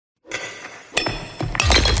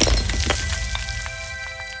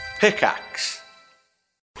Pickaxe.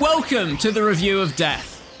 Welcome to the Review of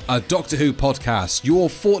Death, a Doctor Who podcast, your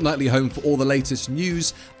fortnightly home for all the latest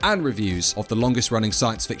news and reviews of the longest-running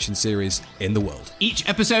science fiction series in the world. Each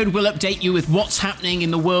episode will update you with what's happening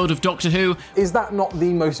in the world of Doctor Who. Is that not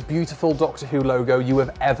the most beautiful Doctor Who logo you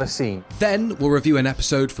have ever seen? Then we'll review an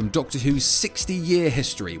episode from Doctor Who's 60-year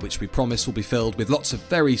history, which we promise will be filled with lots of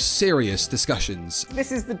very serious discussions.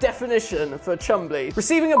 This is the definition for Chumbly.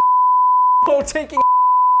 Receiving a or taking a.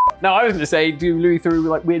 No, I was going to say, do Louis through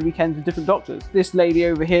like weird weekends with different doctors. This lady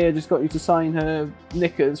over here just got you to sign her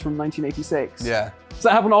knickers from 1986. Yeah. Does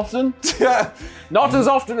that happen often? Yeah. Not as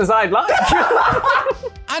often as I'd like.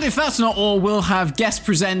 And if that's not all, we'll have guest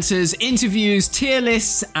presenters, interviews, tier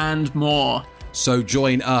lists, and more. So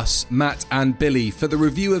join us, Matt and Billy, for the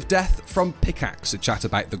Review of Death from Pickaxe, a chat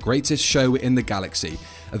about the greatest show in the galaxy.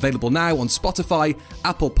 Available now on Spotify,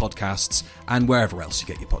 Apple Podcasts, and wherever else you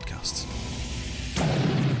get your podcasts.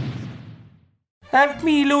 Help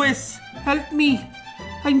me, Lewis. Help me.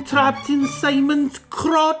 I'm trapped in Simon's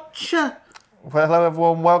crotch. Well, hello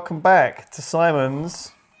everyone, welcome back to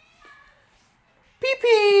Simon's.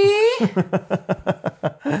 Pee-pee.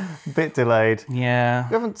 Bit delayed. Yeah.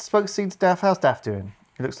 We haven't seen to Daff. How's Daff doing?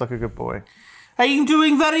 He looks like a good boy. I'm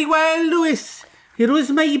doing very well, Lewis. It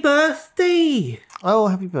was my birthday. Oh,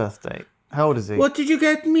 happy birthday. How old is he? What did you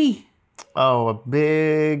get me? Oh, a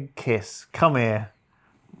big kiss. Come here.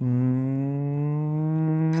 Have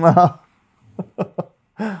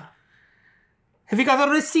you got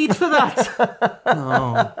a receipt for that?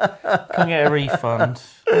 No. Can't get a refund.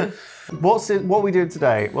 What are we doing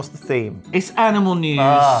today? What's the theme? It's animal news.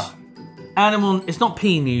 Animal. It's not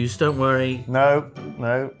pea news, don't worry. No.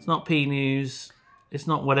 It's not pea news. It's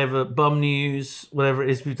not whatever, bum news, whatever it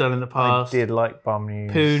is we've done in the past. I did like bum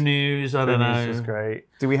news. Poo news, I don't know. News was great.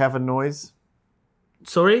 Do we have a noise?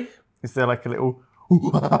 Sorry? Is there like a little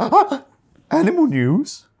animal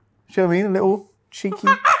news? Show me a little cheeky.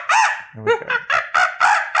 There we go.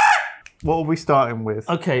 What are we starting with?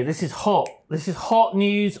 Okay, this is hot. This is hot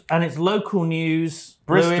news, and it's local news.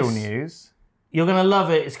 Bristol Lewis, news. You're going to love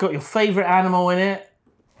it. It's got your favourite animal in it.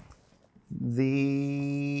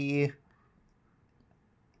 The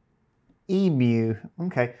emu.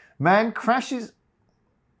 Okay. Man crashes.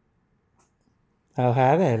 Oh,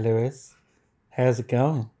 hi there, Lewis. How's it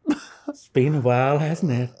going? It's been a while,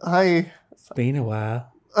 hasn't it? Hi. It's been a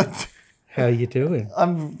while. How you doing? I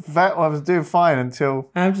was doing fine until.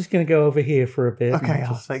 I'm just going to go over here for a bit. Okay,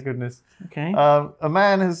 thank goodness. Okay. A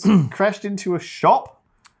man has crashed into a shop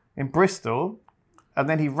in Bristol, and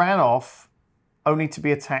then he ran off, only to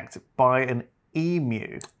be attacked by an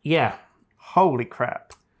emu. Yeah. Holy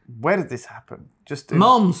crap! Where did this happen? Just in...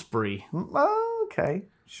 Malmesbury. Oh, okay,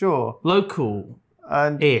 sure. Local.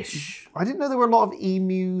 Ish. I didn't know there were a lot of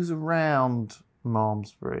emus around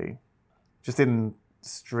Malmesbury, just in the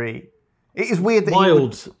street. It is weird that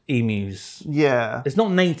Wild emus. Yeah. It's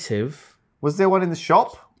not native. Was there one in the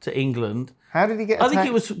shop? To England. How did he get attacked? I think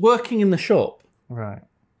it was working in the shop. Right.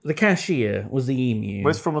 The cashier was the emu.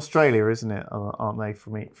 Well, it's from Australia, isn't it? Aren't they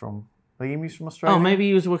from the emus from Australia? Oh, maybe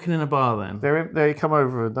he was working in a bar then. They come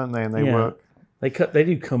over, don't they? And they work. They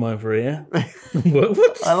do come over here.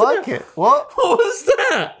 What? I like it. What? What was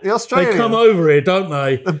that? The Australians. They come over here, don't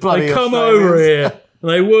they? They come over here and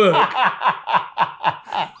they work.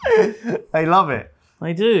 They love it.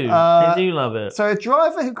 They do. They do love it. So a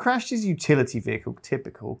driver who crashed his utility vehicle,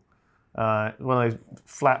 typical, one of those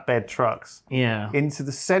flatbed trucks, into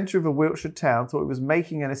the centre of a Wiltshire town, thought he was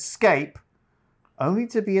making an escape, only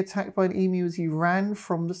to be attacked by an emu as he ran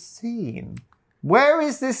from the scene. Where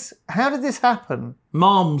is this? How did this happen?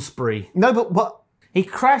 Malmesbury. No, but what? He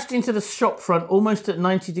crashed into the shop front almost at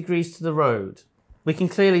 90 degrees to the road. We can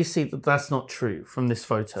clearly see that that's not true from this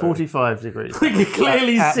photo. 45 degrees. We can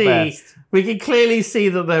clearly see. Best. We can clearly see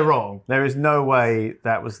that they're wrong. There is no way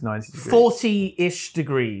that was 90 degrees. 40-ish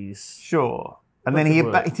degrees. Sure. And then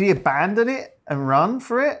did he abandon it and run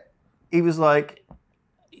for it? He was like...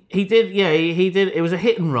 He did, yeah, he did. It was a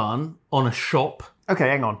hit and run on a shop. Okay,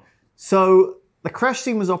 hang on. So the crash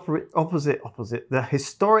scene was opposite the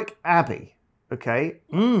historic Abbey, okay?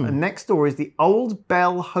 And next door is the Old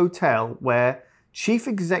Bell Hotel where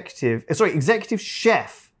executive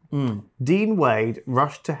chef Dean Wade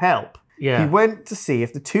rushed to help. Yeah. He went to see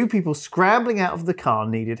if the two people scrambling out of the car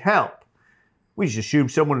needed help. We just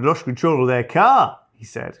assumed someone had lost control of their car, he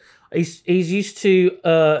said. He's used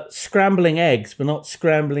to scrambling eggs, but not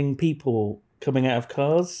scrambling people coming out of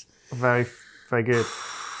cars. Very, very good.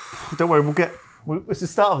 Don't worry, it's the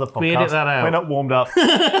start of the podcast. We edit that out. We're not warmed up.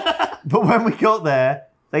 But when we got there,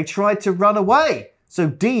 they tried to run away. So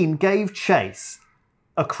Dean gave chase.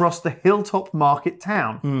 across the hilltop market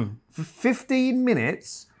town for 15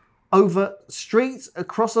 minutes over streets,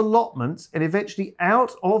 across allotments, and eventually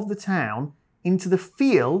out of the town into the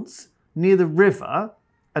fields near the river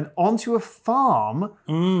and onto a farm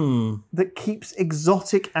that keeps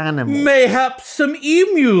exotic animals. Mayhaps some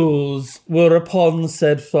emus were upon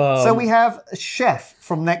said farm. So we have a chef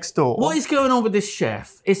from next door. What is going on with this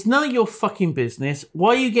chef? It's none of your fucking business.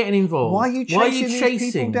 Why are you getting involved? Why are you chasing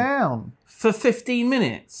these people down? For 15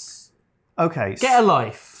 minutes. Okay. Get a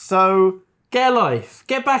life. So get a life.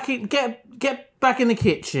 Get back in the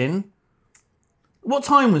kitchen. What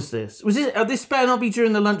time was this? Was it? This better not be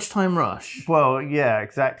during the lunchtime rush. Well, yeah,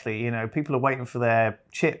 exactly. You know, people are waiting for their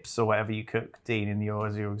chips or whatever you cook, Dean,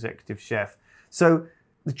 as your executive chef. So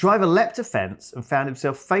the driver leapt a fence and found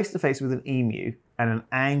himself face to face with an emu and an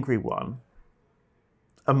angry one.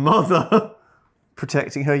 A mother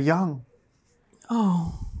protecting her young.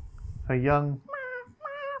 Oh. Her young.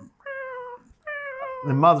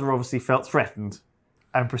 The mother obviously felt threatened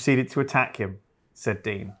and proceeded to attack him, said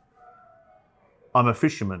Dean. I'm a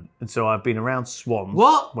fisherman, and so I've been around swans.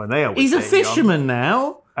 What? When they are He's a fisherman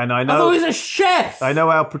now? And I know. I thought he was a chef. I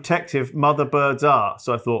know how protective mother birds are,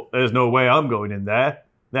 so I thought, there's no way I'm going in there.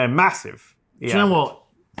 They're massive. Do you know what?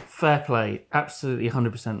 Fair play. Absolutely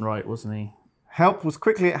 100% right, wasn't he? Help was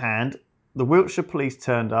quickly at hand. The Wiltshire police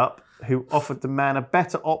turned up, who offered the man a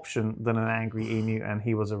better option than an angry emu, and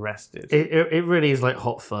he was arrested. It really is like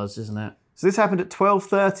hot fuzz, isn't it? So this happened at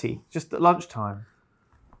 12:30, just at lunchtime.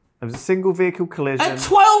 There was a single vehicle collision. At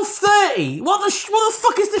 12:30? What the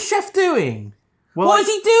fuck is the chef doing? Well, what is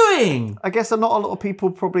he doing? I guess not a lot of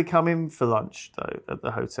people probably come in for lunch, though, at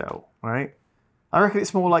the hotel, right? I reckon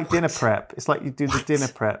it's more like dinner prep. It's like you do the dinner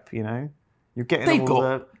prep, you know? You're getting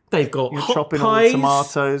They've got you're hot chopping pies, all the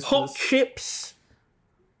tomatoes. hot chips,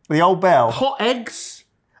 the old bell. hot eggs.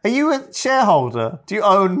 Are you a shareholder? Do you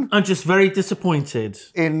own I'm just very disappointed.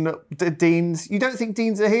 in Dean's? You don't think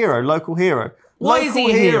Dean's a hero, local hero? Why is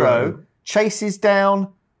he a hero? Chases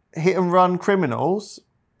down hit and run criminals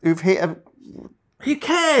who've hit a... Who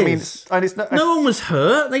cares? I mean, and it's not, no one was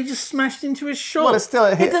hurt. They just smashed into a shop. Well, it's still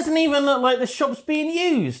a hit. It doesn't even look like the shop's being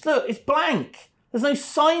used. Look, it's blank. There's no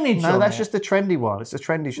signage on No, that's it. just the trendy one. It's a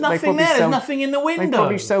trendy shop. Nothing there. There's nothing in the window. They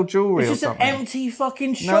probably sell jewellery or It's just something. an empty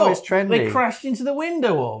fucking shop. No, it's trendy. They crashed into the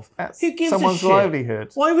window of. That's Who gives someone's a shit?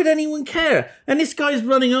 livelihood. Why would anyone care? And this guy's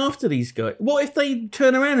running after these guys. What if they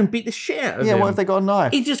turn around and beat the shit out of him? Yeah, what if they got a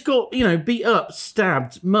knife? He just got, beat up,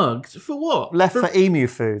 stabbed, mugged. For what? Left for emu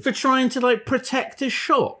food. For trying to, protect a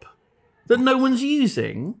shop that no one's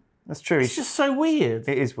using. That's true. It's just so weird.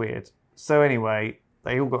 It is weird. So anyway,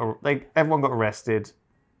 everyone got arrested.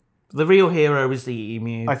 The real hero is the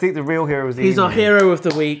emu. I think the real hero was the He's emu. our hero of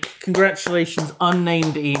the week. Congratulations,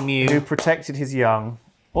 unnamed emu. Who protected his young,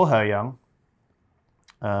 or her young.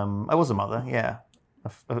 I was a mother, yeah.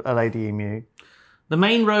 A lady emu. The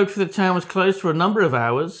main road for the town was closed for a number of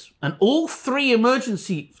hours, and all 3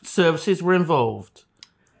 emergency services were involved.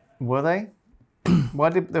 Were they?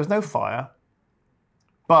 There was no fire,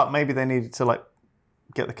 but maybe they needed to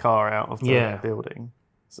get the car out of the building.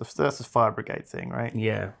 So that's a fire brigade thing, right?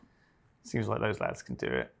 Yeah. Seems like those lads can do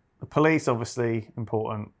it. The police, obviously,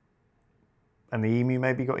 important. And the emu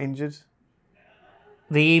maybe got injured?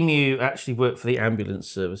 The emu actually worked for the ambulance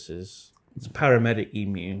services. It's a paramedic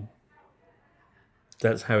emu.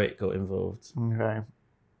 That's how it got involved. Okay. I'm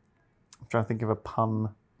trying to think of a pun.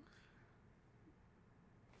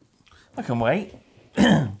 I can wait.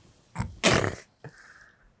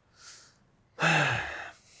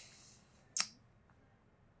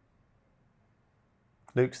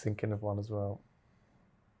 Luke's thinking of one as well.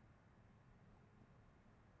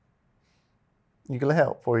 You gonna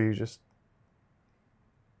help, or are you just...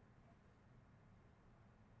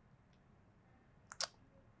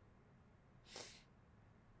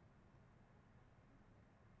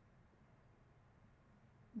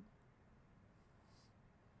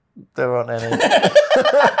 There aren't any.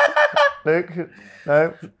 Luke,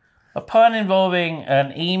 no. A pun involving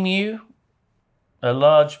an emu, a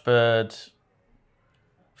large bird,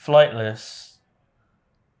 flightless,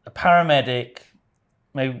 a paramedic,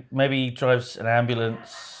 maybe he drives an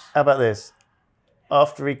ambulance. How about this?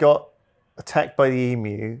 After he got attacked by the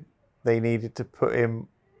emu, they needed to put him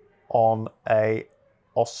on a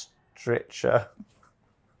ostricher.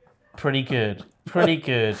 Pretty good. Pretty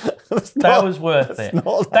good. That was worth it.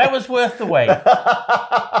 That was worth the wait.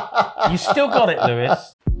 You still got it,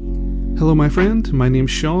 Lewis. Hello, my friend. My name's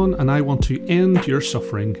Sean, and I want to end your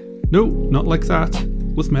suffering. No, not like that.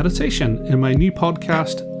 With meditation in my new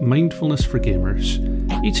podcast, Mindfulness for Gamers.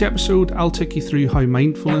 Each episode, I'll take you through how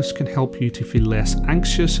mindfulness can help you to feel less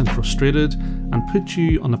anxious and frustrated and put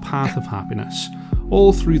you on the path of happiness,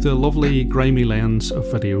 all through the lovely, grimy lens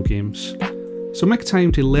of video games. So make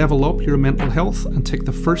time to level up your mental health and take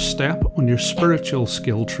the first step on your spiritual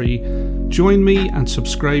skill tree. Join me and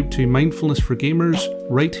subscribe to Mindfulness for Gamers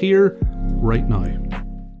right here, right now.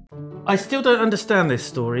 I still don't understand this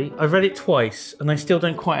story. I've read it twice and I still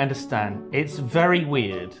don't quite understand. It's very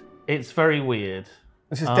weird. It's very weird.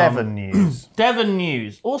 This is Devon news. Devon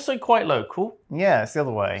news. Also quite local. Yeah, it's the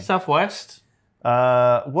other way. Southwest.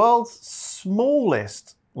 World's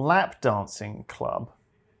smallest lap dancing club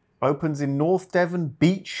opens in North Devon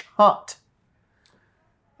Beach Hut.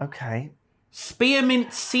 Okay.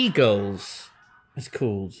 Spearmint Seagulls, it's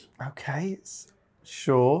called. Okay,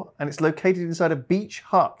 sure. And it's located inside a beach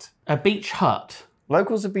hut. A beach hut.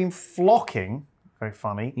 Locals have been flocking, very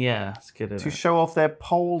funny, Yeah, it's good. to show off their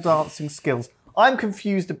pole dancing skills. I'm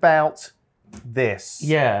confused about this.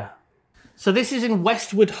 Yeah. So this is in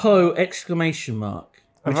Westward Ho! ! Which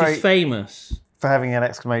is famous For having an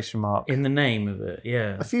exclamation mark. in the name of it.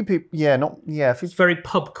 Yeah. A few people, It's very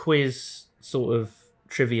pub quiz sort of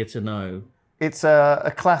trivia to know. It's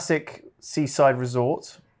a classic seaside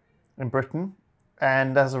resort in Britain,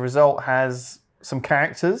 and as a result has some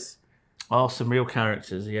characters. Oh, some real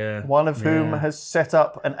characters, yeah. One of whom has set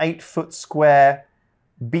up an 8-foot square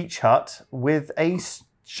beach hut with a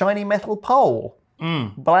shiny metal pole,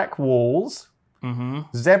 black walls,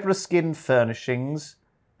 zebra skin furnishings,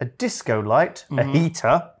 a disco light, a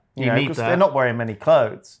heater. You need 'cause that. they're not wearing many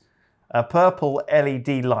clothes. Purple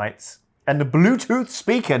LED lights and a Bluetooth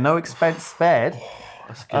speaker, no expense spared.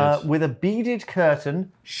 That's good. With a beaded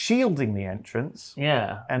curtain shielding the entrance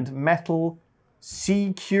Yeah. and metal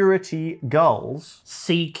security gulls.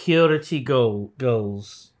 Security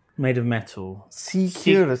goals made of metal.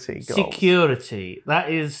 Security gulls. Security.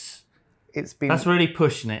 That's It's been really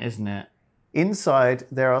pushing it, isn't it? inside.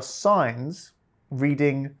 There are signs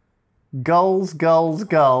reading "Gulls, gulls,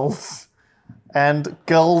 gulls," and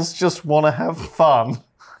 "Gulls just want to have fun."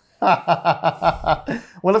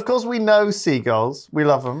 Well, of course, we know seagulls. We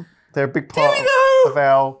love them. They're a big part of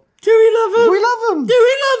our. Do we love them? We love them. Do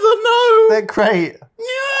we love them? No. They're great.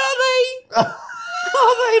 Are they?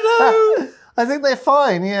 Are they though? I think they're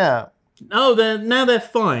fine. Yeah. Oh, they're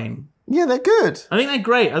fine. Yeah, they're good. I think they're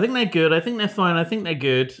great. I think they're good. I think they're fine. I think they're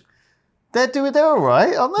good. They're all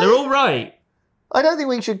right, aren't they? They're all right. I don't think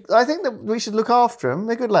we should. I think that we should look after them.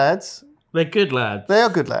 They're good lads. They're good lads. They are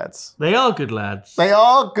good lads. They are good lads. They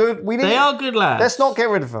are good. They are good lads. Let's not get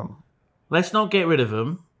rid of them. Let's not get rid of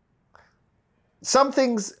them. Some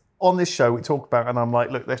things on this show we talk about, and I'm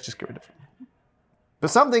like, look, let's just get rid of them. But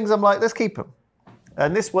some things I'm like, let's keep them.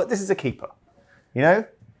 And this is a keeper. You know,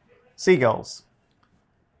 seagulls.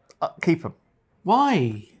 Keep them.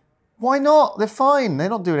 Why? Why not? They're fine. They're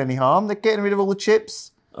not doing any harm. They're getting rid of all the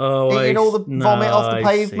chips. Oh, Eating all the vomit off the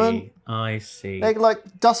pavement. I see. They're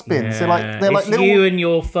like dustbins. Yeah. They're like it's little. you and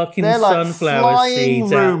your fucking they're like sunflower flying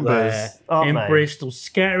seeds out Roombas, there aren't in they? Bristol,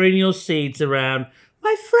 scattering your seeds around.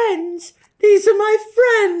 My friends, these are my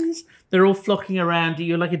friends. They're all flocking around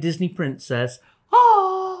you like a Disney princess.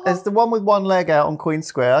 Oh. There's the one with one leg out on Queen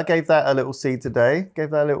Square. I gave that a little seed today. Gave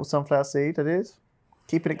that a little sunflower seed. It is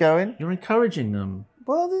keeping it going. You're encouraging them.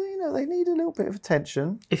 Well, they need a little bit of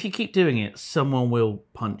attention. If you keep doing it, someone will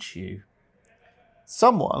punch you.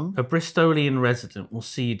 Someone. A Bristolian resident will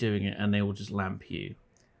see you doing it and they will just lamp you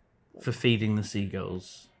for feeding the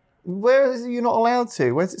seagulls. Where is it you're not allowed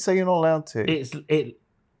to? Where does it say you're not allowed to?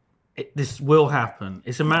 This will happen.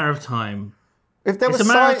 It's a matter of time. If there It's were a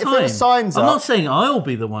matter of time. if there were signs I'm up, not saying I'll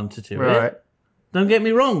be the one to do right? it. Don't get me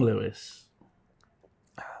wrong, Lewis.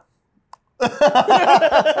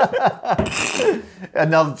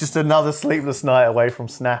 Another sleepless night away from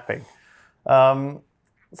snapping.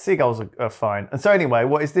 Seagulls are fine. And so anyway,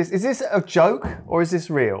 what is this? Is this a joke or is this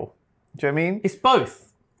real? Do you know what I mean? It's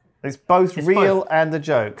both. It's both real both. and a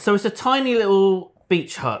joke. So it's a tiny little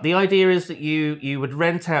beach hut. The idea is that you would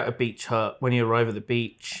rent out a beach hut when you arrive at the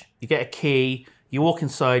beach. You get a key, you walk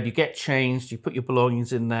inside, you get changed, you put your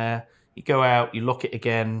belongings in there, you go out, you lock it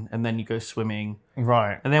again, and then you go swimming.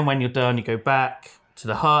 Right. And then when you're done, you go back to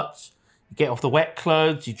the hut, you get off the wet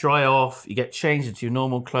clothes, you dry off, you get changed into your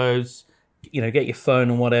normal clothes, get your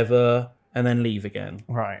phone and whatever, and then leave again.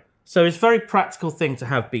 Right. So it's a very practical thing to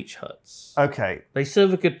have beach huts. Okay. They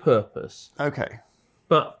serve a good purpose. Okay.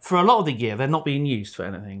 But for a lot of the year, they're not being used for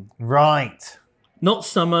anything. Right. Not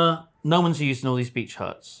summer, no one's using all these beach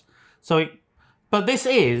huts. But this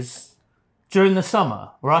is during the summer,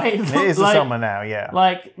 right? It is the summer now, yeah.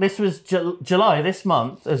 Like, this was July, this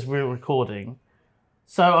month, as we're recording.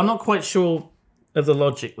 So I'm not quite sure of the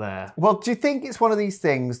logic there. Well, do you think it's one of these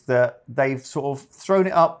things that they've sort of thrown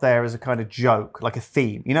it up there as a kind of joke, like a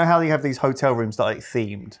theme? You know how you have these hotel rooms that are like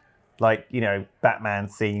themed? Like, you know, Batman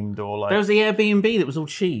themed or like... There was the Airbnb that was all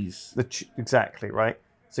cheese. Exactly, right?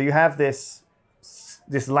 So you have this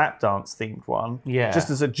lap dance themed one. Yeah. Just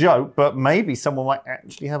as a joke, but maybe someone might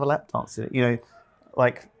actually have a lap dance in it. You know,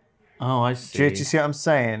 like... Oh, I see. Do you see what I'm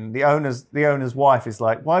saying? The owner's wife is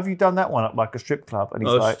like, why have you done that one up like a strip club? And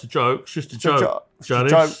he's like... It's just a joke. It's just a joke. It's a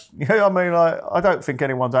joke. You know, I mean, like, I don't think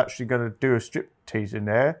anyone's actually going to do a strip tease in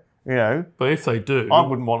there, you know. But if they do... I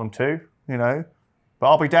wouldn't want them to, you know. But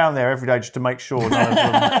I'll be down there every day just to make sure none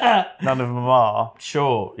of them are.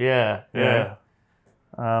 Sure, yeah.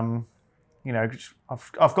 You know,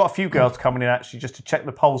 I've got a few girls coming in actually just to check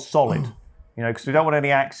the pole's solid, you know, because we don't want any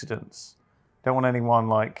accidents. Don't want anyone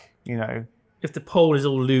like, you know... If the pole is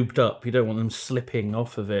all lubed up, you don't want them slipping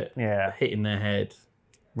off of it, hitting their head.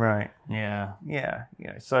 Right. Yeah. Yeah, you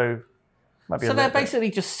know, so... So they're basically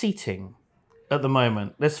just seating at the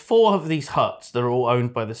moment. There's 4 of these huts that are all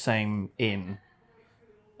owned by the same inn.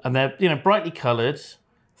 And they're, you know, brightly coloured.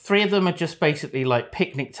 3 of them are just basically like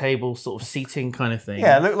picnic table sort of seating kind of thing.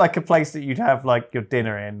 Yeah, it looked like a place that you'd have like your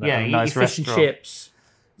dinner in. Yeah, you nice eat fish and chips.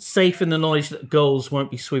 Safe in the knowledge that gulls won't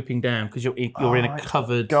be swooping down because you're in a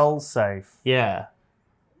covered... Gull safe. Yeah.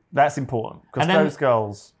 That's important because those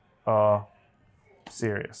gulls are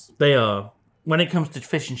serious. They are. When it comes to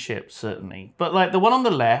fish and chips, certainly. But like the one on the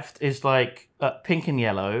left is like pink and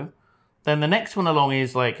yellow. Then the next one along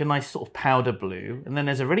is like a nice sort of powder blue. And then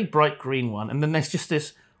there's a really bright green one. And then there's just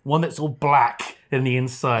this one that's all black in the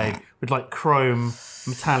inside with like chrome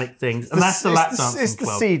metallic things. And that's the lap dancing club. It's the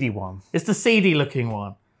seedy one. It's the seedy looking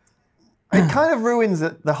one. It kind of ruins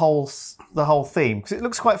the whole theme because it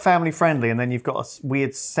looks quite family friendly. And then you've got a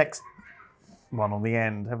weird sex one on the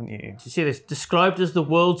end, haven't you? Do you see this? Described as the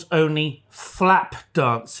world's only flap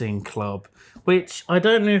dancing club. Which I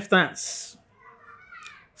don't know if that's...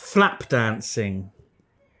 Flap dancing.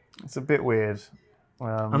 It's a bit weird.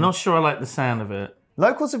 I'm not sure I like the sound of it.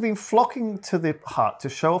 Locals have been flocking to the hut to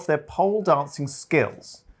show off their pole dancing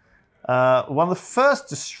skills. One of the first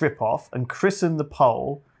to strip off and christen the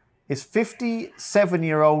pole is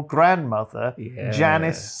 57-year-old grandmother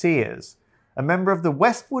Janice Sears, a member of the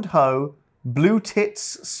Westwood Ho Blue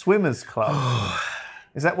Tits Swimmers Club.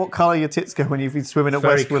 Is that what colour your tits go when you've been swimming at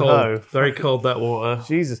Westwood Ho? Very cold, that water.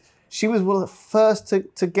 Jesus. She was one of the first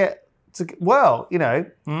to get, well, you know,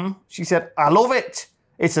 she said, I love it.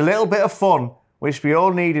 It's a little bit of fun, which we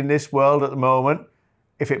all need in this world at the moment.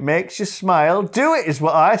 If it makes you smile, do it, is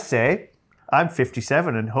what I say. I'm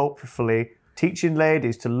 57 and hopefully teaching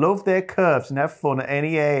ladies to love their curves and have fun at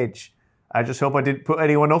any age. I just hope I didn't put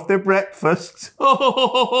anyone off their breakfast.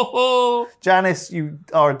 Janice, you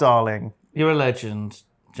are a darling. You're a legend,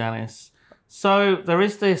 Janice. So there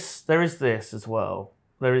is this as well.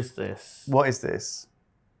 There is this. What is this?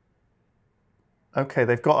 Okay,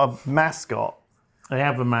 they've got a mascot. They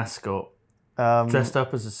have a mascot dressed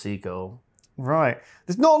up as a seagull. Right.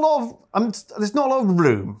 There's not a lot of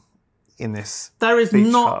room in this. There is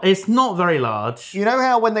not. Hut. It's not very large. You know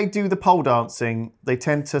how when they do the pole dancing, they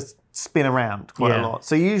tend to spin around quite a lot.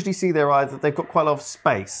 So you usually see they've got quite a lot of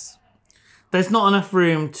space. There's not enough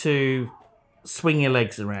room to swing your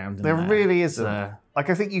legs around. There really isn't.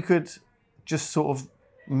 Like I think you could just sort of.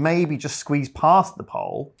 Maybe just squeeze past the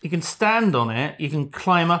pole. You can stand on it, you can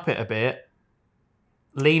climb up it a bit,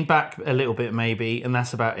 lean back a little bit maybe, and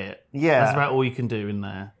that's about it. Yeah. That's about all you can do in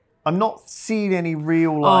there. I'm not seeing any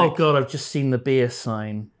real like... Oh God, I've just seen the beer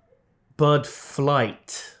sign. Bud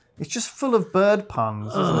Flight. It's just full of bird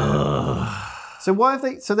puns, isn't it? So why have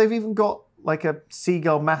they... So they've even got like a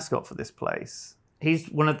seagull mascot for this place. He's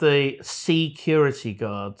one of the security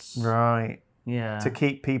guards. Right. Yeah. To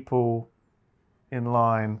keep people... in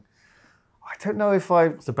line. I don't know if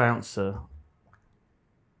It's a bouncer.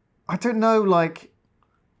 I don't know, like...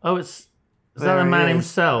 Oh, is that the man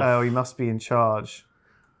himself? Oh, he must be in charge.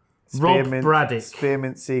 Rob Braddock.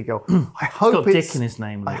 Spearmint Seagull. I He's hope got Dick in his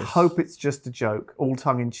name. I hope it's just a joke, all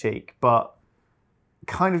tongue-in-cheek, but it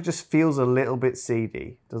kind of just feels a little bit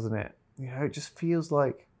seedy, doesn't it? You know, it just feels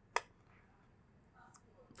like...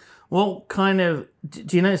 Well, kind of...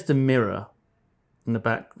 Do you notice the mirror in the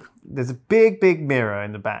back? There's a big, big mirror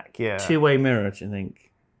in the back, yeah. Two-way mirror, do you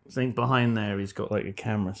think? I think behind there he's got like a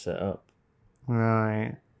camera set up.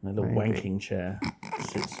 Right. A little wanking chair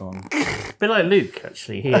sits on. A bit like Luke,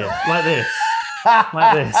 actually, here. Like this.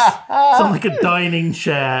 Like this. It's on like a dining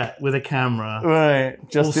chair with a camera. Right.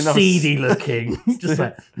 Just all enough. seedy looking. Just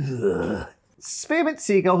like... Ugh. Spearmint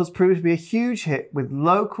Seagull has proved to be a huge hit with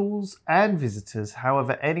locals and visitors.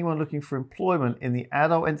 However, anyone looking for employment in the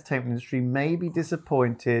adult entertainment industry may be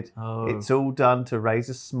disappointed. It's all done to raise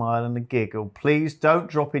a smile and a giggle. Please don't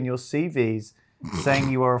drop in your CVs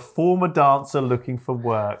saying you are a former dancer looking for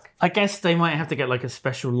work. I guess they might have to get like a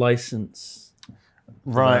special license.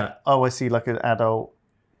 Right. Oh, I see, like an adult.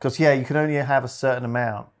 Because, yeah, you can only have a certain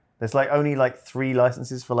amount. There's like only like 3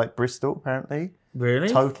 licenses for like Bristol, apparently. Really?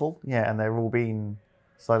 Total. Yeah, and they're all been...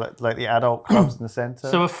 So like the adult clubs in the centre.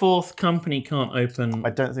 So a 4th company can't open... I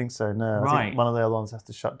don't think so, no. Right. I think one of the other ones has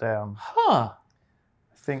to shut down. Huh.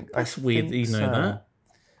 That's weird that you know that.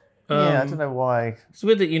 Yeah, I don't know why. It's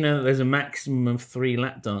weird that you know that there's a maximum of 3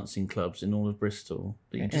 lap dancing clubs in all of Bristol.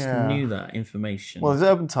 That you just knew that information. Well, there's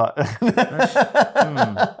Urban Type.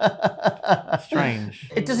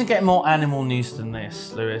 Strange. It doesn't get more animal news than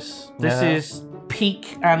this, Lewis. This is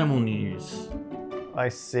peak animal news. I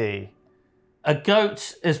see. A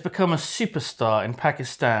goat has become a superstar in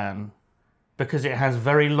Pakistan because it has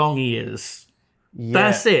very long ears. Yeah.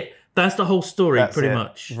 That's it. That's the whole story, pretty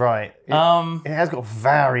much. Right. It has got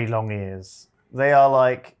very long ears. They are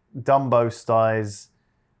like Dumbo-sized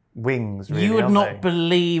wings, really, you would aren't not they?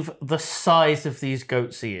 believe the size of these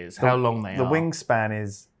goats' ears, how long they are. The wingspan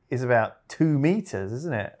is about 2 meters,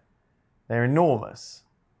 isn't it? They're enormous.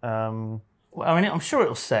 Well, I mean, I'm sure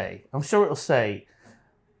it'll say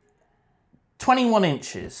 21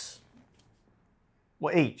 inches.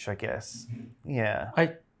 Well, each, I guess. Yeah.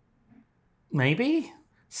 Maybe?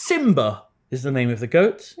 Simba is the name of the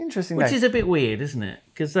goat. Interesting Which name. is a bit weird, isn't it?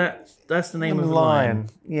 Because that's the name of the lion.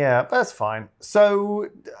 Yeah, that's fine. So,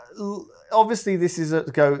 obviously, this is a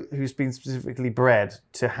goat who's been specifically bred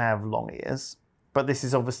to have long ears, but this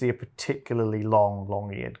is obviously a particularly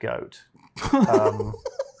long-eared goat.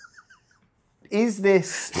 Is this...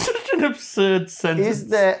 Such an absurd sentence. Is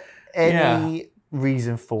there any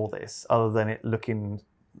reason for this other than it looking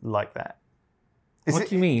like that? What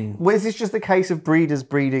do you mean? Well, is this just the case of breeders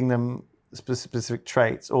breeding them specific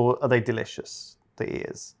traits, or are they delicious, the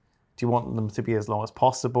ears? Do you want them to be as long as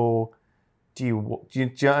possible? Do you know what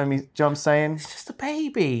I mean? Do you know what I'm saying? It's just a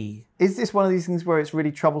baby. Is this one of these things where it's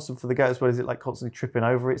really troublesome for the goat as well? Is it like constantly tripping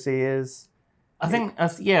over its ears? I think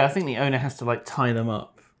the owner has to like tie them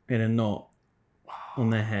up in a knot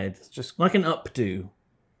on their head. It's just like an updo.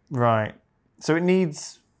 Right. So it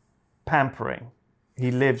needs pampering.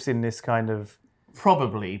 He lives in this kind of...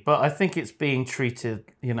 Probably, but I think it's being treated,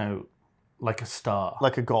 like a star.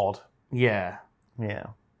 Like a god. Yeah. Yeah.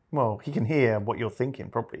 Well, he can hear what you're thinking,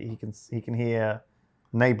 probably. He can hear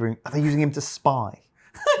neighbouring... Are they using him to spy?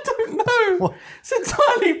 I don't know. What? It's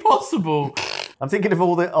entirely possible. I'm thinking of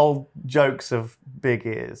all the old jokes of big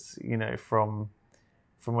ears, from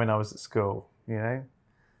when I was at school,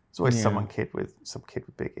 It's always some kid with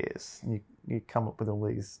big ears. And you come up with all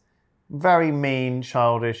these very mean,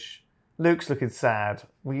 childish... Luke's looking sad.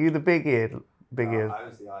 Were you the big eared? I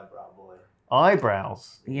was the eyebrow boy.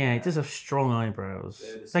 Eyebrows? Yeah, he does have strong eyebrows.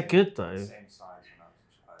 They're good though. Same size when I was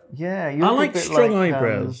a child. Yeah, you I look a like bit strong like,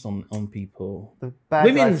 eyebrows on people. The bad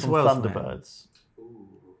Women guy as from well, Thunderbirds.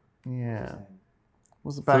 Yeah.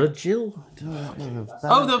 What's the bad? Virgil?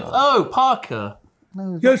 No, Parker.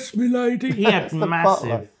 No, Yes, my lady. He had the butler.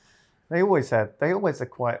 massive. They always are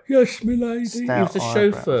quite. Yes, my lady. He stout was the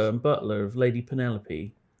chauffeur and butler of Lady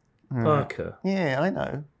Penelope. Parker. Yeah, I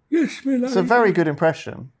know. Yes, my lady. It's a very good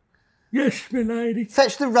impression. Yes, my lady.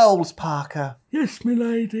 Fetch the rolls, Parker. Yes, my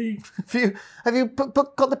lady. Have you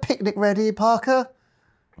got the picnic ready, Parker?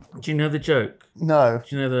 Do you know the joke? No.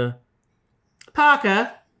 Do you know the...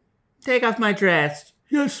 Parker, take off my dress.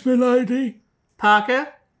 Yes, my lady. Parker,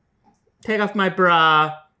 take off my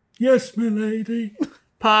bra. Yes, my lady.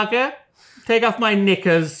 Parker, take off my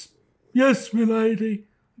knickers. Yes, my lady.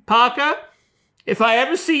 Parker, if I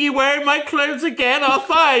ever see you wearing my clothes again, I'll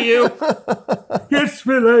fire you. Yes,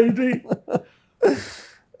 my lady.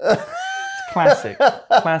 Classic.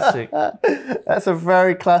 That's a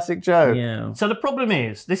very classic joke. Yeah. So the problem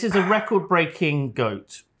is, this is a record-breaking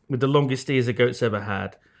goat with the longest ears a goat's ever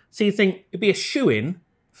had. So you think it'd be a shoo-in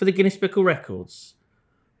for the Guinness Book of Records.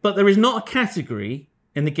 But there is not a category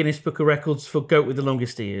in the Guinness Book of Records for goat with the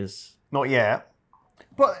longest ears. Not yet.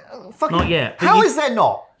 But fucking, Not yet. But How is there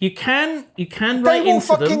not? You can They write will into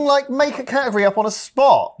fucking them. make a category up on a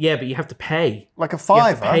spot. Yeah, but you have to pay. Like a You $5.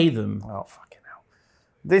 have to pay them. Oh, fucking hell.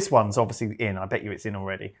 This one's obviously in. I bet you it's in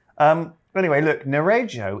already. Anyway, look,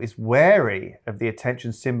 Nerejo is wary of the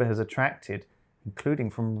attention Simba has attracted, including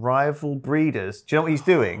from rival breeders. Do you know what he's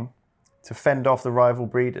doing to fend off the rival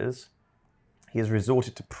breeders? He has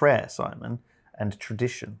resorted to prayer, Simon, and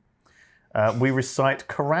tradition. We recite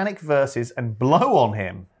Quranic verses and blow on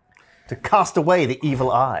him to cast away the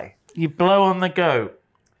evil eye. You blow on the goat.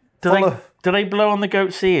 Do they blow on the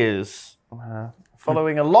goat's ears?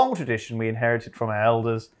 Following a long tradition we inherited from our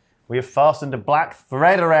elders, we have fastened a black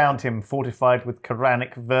thread around him, fortified with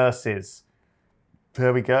Quranic verses.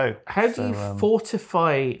 There we go. How do you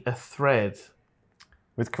fortify a thread?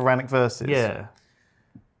 With Quranic verses? Yeah.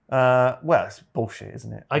 Well, it's bullshit,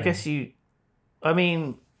 isn't it? I guess you... I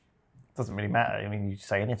mean... It doesn't really matter. I mean, you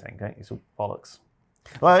say anything, don't you? It's all bollocks.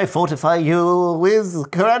 Well, I fortify you with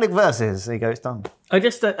Quranic verses. There you go, it's done. I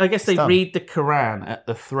guess they read the Quran at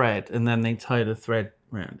the thread and then they tie the thread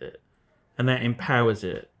around it. And that empowers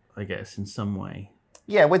it, I guess, in some way.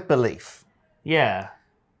 Yeah, with belief. Yeah.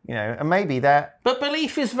 You know, and maybe that... But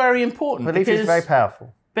belief is very important. Belief is very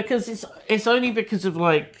powerful. Because it's only because of,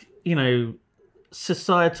 like, you know,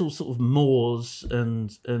 societal sort of mores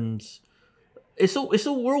and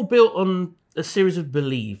we're all built on a series of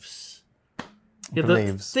beliefs.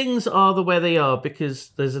 Yeah, things are the way they are because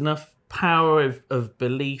there's enough power of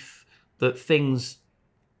belief that things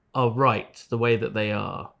are right the way that they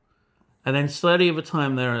are. And then slowly over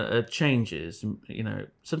time there are changes, you know,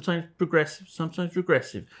 sometimes progressive, sometimes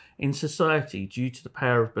regressive in society due to the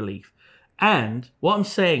power of belief. And what I'm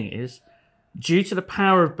saying is, due to the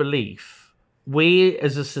power of belief, we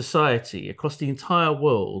as a society across the entire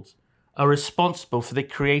world are responsible for the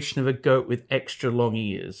creation of a goat with extra long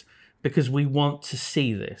ears because we want to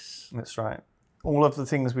see this. That's right. All of the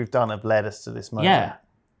things we've done have led us to this moment. Yeah.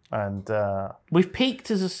 And we've peaked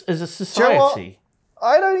as a society. Do you know what?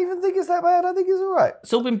 I don't even think it's that bad. I think it's all right.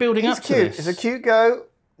 It's all been building up to cute. this. It's a cute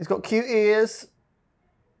goat. He's got cute ears.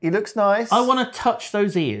 He looks nice. I want to touch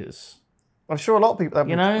those ears. I'm sure a lot of people,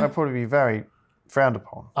 that'd probably be very frowned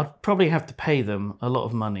upon. I'd probably have to pay them a lot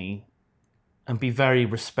of money and be very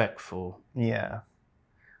respectful. Yeah.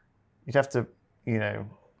 You'd have to, you know...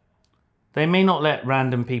 They may not let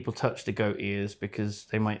random people touch the goat ears because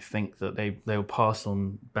they might think that they'll pass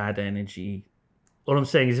on bad energy. All I'm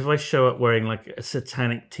saying is if I show up wearing like a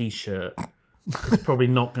satanic t-shirt, it's probably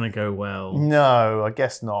not going to go well. No, I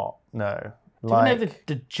guess not. No. Do you know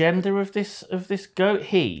the gender of this goat?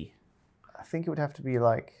 He? I think it would have to be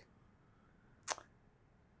like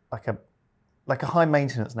a high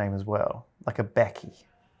maintenance name as well. Like a Becky.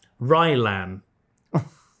 Rylan.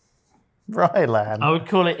 Rylan. I would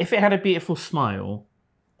call it, if it had a beautiful smile,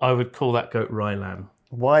 I would call that goat Rylan.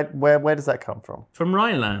 Why? Where does that come from? From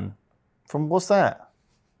Rylan. From what's that?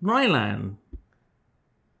 Rylan.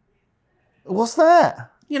 What's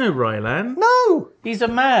that? You know Rylan. No! He's a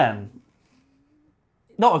man.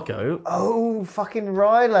 Not a goat. Oh, fucking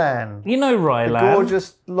Rylan. You know Rylan. The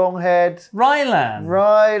gorgeous, long-haired... Rylan.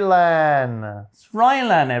 Rylan. It's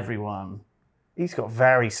Rylan, everyone. He's got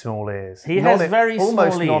very small ears. He has very small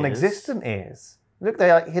ears. Almost non-existent ears. Look,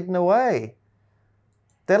 they're like hidden away.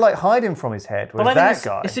 They're like hiding from his head. Whereas that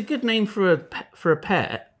guy... It's a good name for a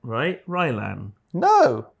pet, right? Rylan.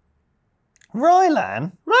 No.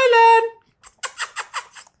 Rylan? Rylan!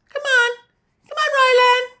 Come on. Come on,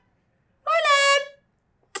 Rylan. Rylan!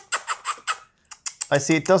 I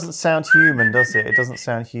see, it doesn't sound human, does it? It doesn't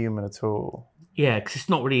sound human at all. Yeah, because it's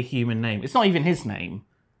not really a human name. It's not even his name.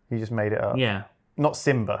 He just made it up. Yeah. Not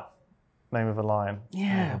Simba. Name of a lion.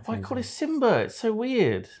 Yeah, why call it Simba? It's so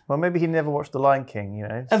weird. Well, maybe he never watched The Lion King, you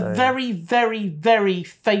know. A very, very, very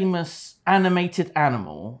famous animated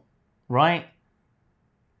animal, right?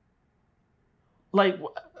 Like,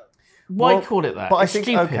 why call it that? But it's I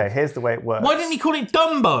think, stupid. okay, here's the way it works. Why didn't he call it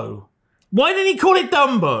Dumbo? Why didn't he call it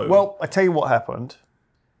Dumbo? Well, I tell you what happened.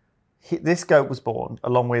 This goat was born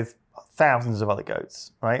along with thousands of other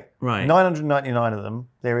goats, right? Right. 999 of them,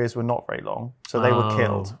 their ears were not very long, so they were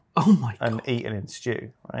killed. Oh my God. And eaten in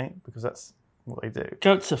stew, right? Because that's what they do.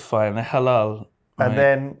 Goats are fine, they're halal. Right? And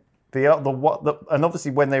then and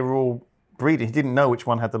obviously when they were all breeding, he didn't know which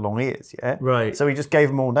one had the long ears yet. Right. So he just gave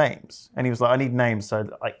them all names, and he was like, "I need names." So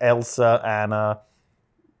like Elsa, Anna,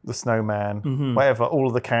 the Snowman, whatever, all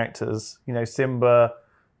of the characters, you know, Simba,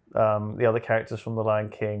 the other characters from The Lion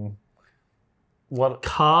King. What?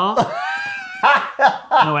 Car?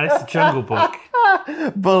 No, that's the Jungle Book.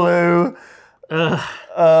 Baloo.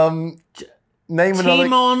 Name another.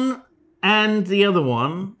 Timon and the other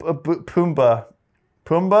one. Pumbaa.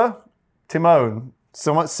 Timon.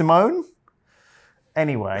 Simone?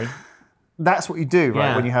 Anyway, that's what you do, right?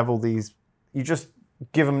 Yeah. When you have all these, you just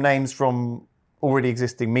give them names from already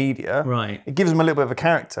existing media. Right. It gives them a little bit of a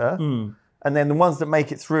character. And then the ones that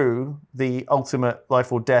make it through the ultimate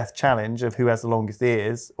life or death challenge of who has the longest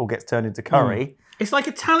ears or gets turned into curry. It's like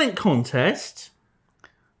a talent contest.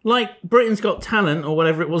 Like Britain's Got Talent or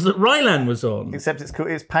whatever it was that Rylan was on. Except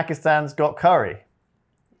it's Pakistan's Got Curry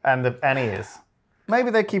and ears. Maybe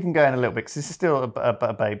they keep them going a little bit because this is still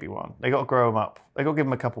a baby one. They got to grow them up. They got to give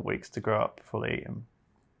them a couple of weeks to grow up before they eat him.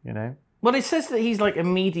 You know. Well, it says that he's like a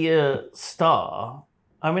media star.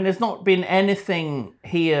 I mean, there's not been anything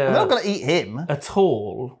here. They're not going to eat him at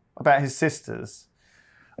all. About his sisters.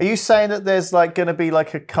 Are you saying that there's like going to be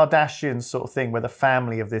like a Kardashian sort of thing where the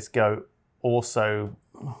family of this goat also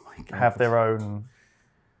have their own?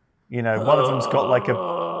 You know, one of them's got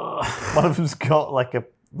like a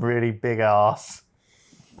really big ass.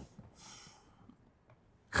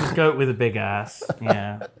 A goat with a big ass.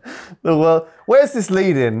 Yeah. Well, where's this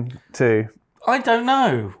leading to? I don't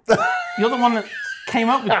know. You're the one that came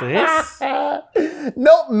up with this.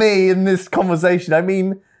 Not me in this conversation. I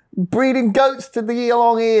mean, breeding goats to the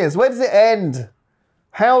long ears. Where does it end?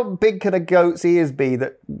 How big can a goat's ears be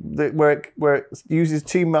that where it uses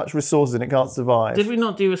too much resources and it can't survive? Did we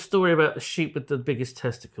not do a story about the sheep with the biggest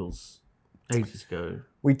testicles ages ago?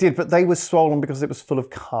 We did, but they were swollen because it was full of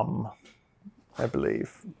cum, I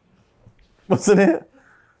believe. Wasn't it?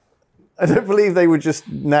 I don't believe they were just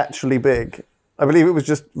naturally big. I believe it was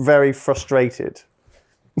just very frustrated.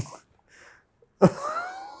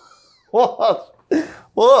 What?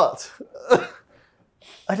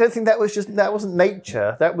 I don't think that wasn't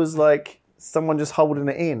nature. That was like someone just holding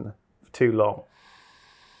it in for too long.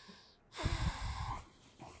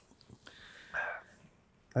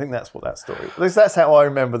 I think that's what that story. At least that's how I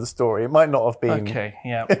remember the story. It might not have been. Okay,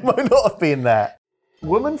 yeah. It might not have been that.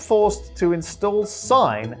 Woman forced to install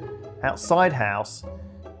sign outside house.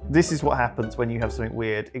 This is what happens when you have something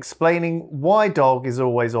weird. Explaining why dog is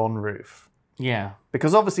always on roof. Yeah.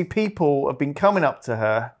 Because obviously people have been coming up to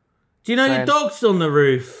her. Do you know your dog's on the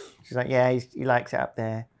roof? She's like, yeah, he likes it up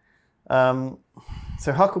there. So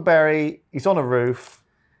Huckleberry, he's on a roof.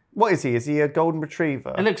 What is he? Is he a golden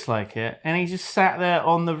retriever? It looks like it. And he just sat there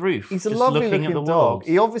on the roof. He's a just lovely looking looking at the dog. world.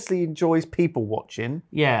 He obviously enjoys people watching.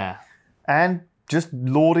 Yeah. And just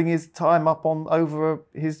lording his time up on over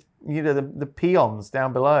his, the peons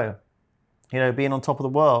down below. Being on top of the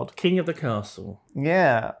world. King of the castle.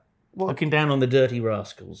 Yeah. Well, looking down on the dirty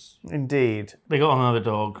rascals. Indeed. They got another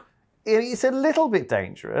dog. It's a little bit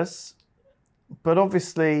dangerous, but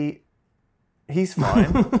obviously he's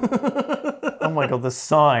fine. Oh my God, the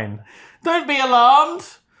sign. Don't be alarmed.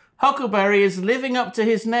 Huckleberry is living up to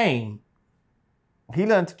his name. He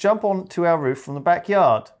learned to jump onto our roof from the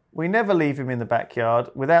backyard. We never leave him in the backyard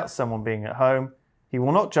without someone being at home. He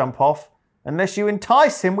will not jump off unless you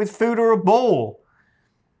entice him with food or a ball.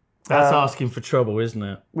 That's asking for trouble, isn't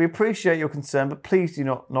it? We appreciate your concern, but please do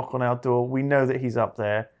not knock on our door. We know that he's up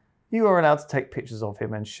there. You are allowed to take pictures of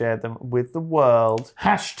him and share them with the world.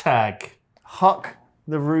 Hashtag. Huck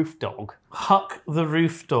the roof dog. Huck the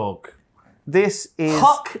roof dog. This is...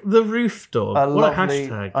 Huck the roof dog. What a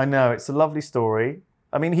hashtag. I know, it's a lovely story.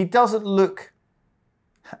 I mean, he doesn't look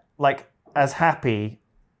like as happy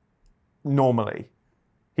normally.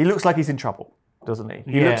 He looks like he's in trouble, doesn't he?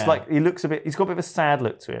 He looks a bit, he's got a bit of a sad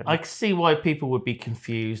look to him. I can see why people would be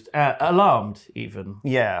confused, alarmed even.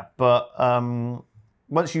 Yeah, but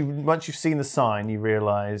once you've seen the sign, you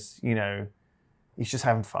realise, he's just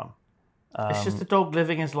having fun. It's just a dog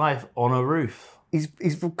living his life on a roof. He's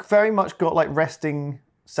very much got like resting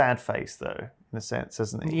sad face though, in a sense,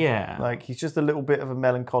 hasn't he? Yeah. Like he's just a little bit of a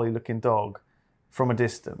melancholy looking dog from a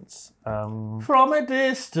distance. From a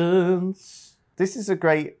distance. This is a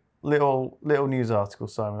great little news article,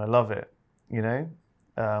 Simon. I love it.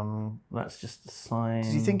 That's just a sign.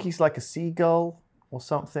 Does he think he's like a seagull or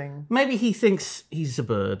something? Maybe he thinks he's a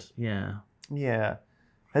bird. Yeah. Yeah.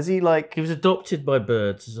 Has he like... He was adopted by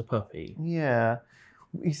birds as a puppy. Yeah.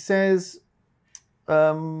 He says,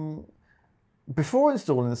 before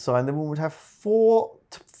installing the sign, the woman would have 4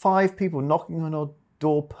 to 5 people knocking on her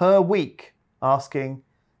door per week asking,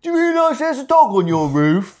 do you realise there's a dog on your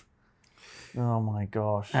roof? Oh my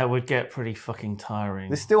gosh. That would get pretty fucking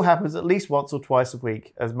tiring. This still happens at least once or twice a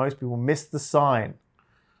week, as most people miss the sign.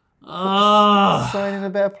 Put the sign in a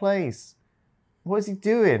better place. What is he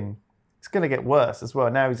doing? It's going to get worse as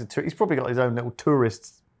well. Now he's probably got his own little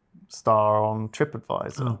tourist star on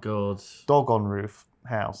TripAdvisor. Oh God. Dog on roof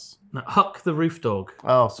house. No, Huck the roof dog.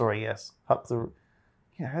 Oh, sorry. Yes, Huck the.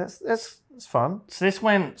 Yeah, that's fun. So this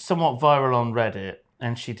went somewhat viral on Reddit,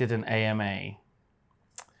 and she did an AMA.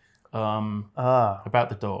 About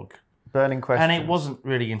the dog. Burning questions. And it wasn't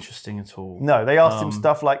really interesting at all. No, they asked him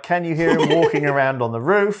stuff like, can you hear him walking around on the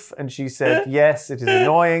roof? And she said, yes, it is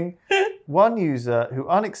annoying. One user who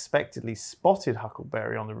unexpectedly spotted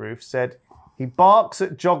Huckleberry on the roof said he barks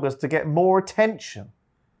at joggers to get more attention.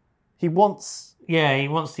 He wants the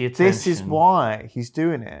attention. This is why he's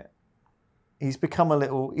doing it. He's become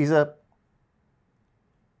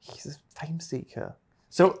He's a fame seeker.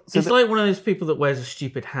 So it's like one of those people that wears a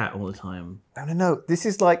stupid hat all the time. No. This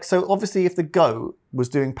is like, so obviously if the GOAT was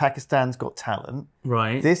doing Pakistan's Got Talent,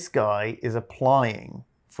 right? This guy is applying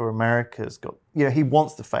for America's Got, he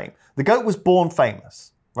wants the fame. The GOAT was born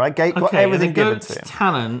famous, right? Got everything given to him.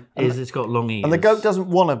 Talent is it's got long ears. And the GOAT doesn't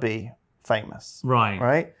want to be famous.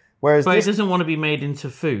 Right. Whereas but it doesn't want to be made into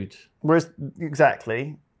food.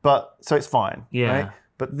 Exactly. But, so it's fine. Yeah. Right?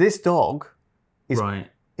 But this dog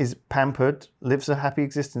is pampered, lives a happy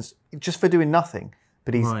existence just for doing nothing.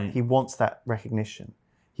 But he wants that recognition.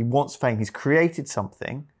 He wants fame. He's created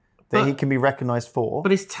something that he can be recognised for.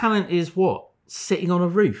 But his talent is what? Sitting on a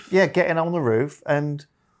roof? Yeah, getting on the roof and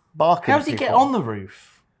barking. How does he get on the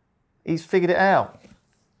roof? He's figured it out.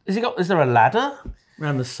 Is there a ladder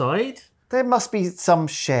around the side? There must be some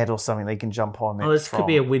shed or something they can jump on. This could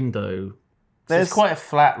be a window. It's quite a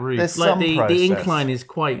flat roof. There's like some the incline is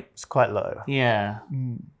quite... It's quite low. Yeah.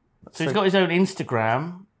 So he's got his own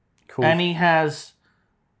Instagram. Cool. And he has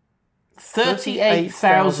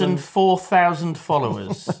 38,000, 4,000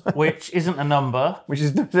 followers, which isn't a number. Which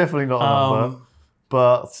is definitely not a number.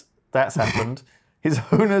 But that's happened. His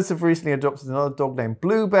owners have recently adopted another dog named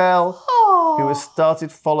Bluebell, who has started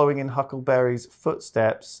following in Huckleberry's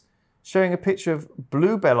footsteps. Showing a picture of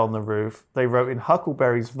Bluebell on the roof, they wrote in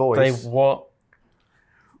Huckleberry's voice. They what?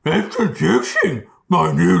 Introducing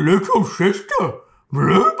my new little sister,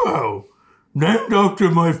 Bluebell, named after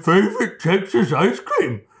my favourite Texas ice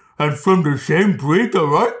cream and from the same breed that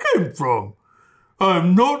I came from.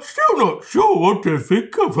 I'm still not sure what to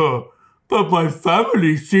think of her, but my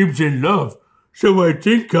family seems in love, so I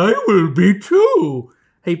think I will be too.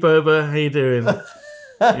 Hey, Boba, how you doing? You're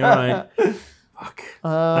right. Fuck,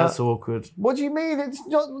 that's awkward. What do you mean? It's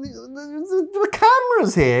not the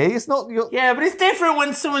camera's here. It's not your... Yeah, but it's different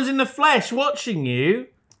when someone's in the flesh watching you.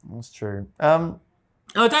 That's true. I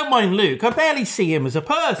don't mind Luke. I barely see him as a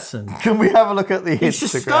person. Can we have a look at the Instagram? It's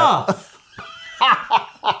just stuff.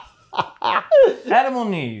 Animal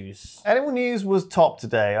news. Animal news was top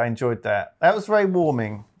today. I enjoyed that. That was very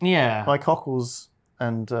warming. Yeah. My cockles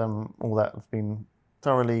and all that have been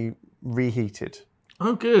thoroughly reheated.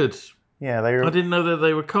 Oh, good. Yeah, they were... I didn't know that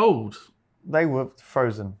they were cold. They were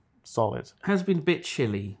frozen, solid. It has been a bit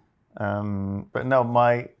chilly. But no,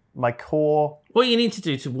 my core... What you need to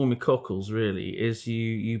do to warm your cockles, really, is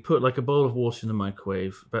you put like a bowl of water in the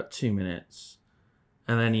microwave, about 2 minutes,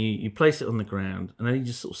 and then you place it on the ground, and then you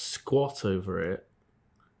just sort of squat over it.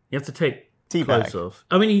 You have to take clothes off.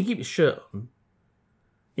 I mean, you can keep your shirt on.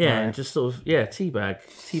 Yeah, and just sort of,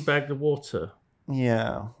 teabag the water.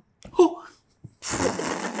 Yeah.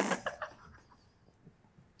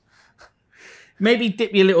 Maybe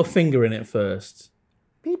dip your little finger in it first.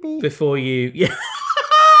 Beep, beep. Before you... Yeah.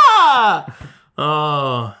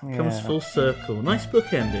 Comes full circle. Nice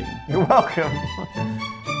book ending. You're welcome.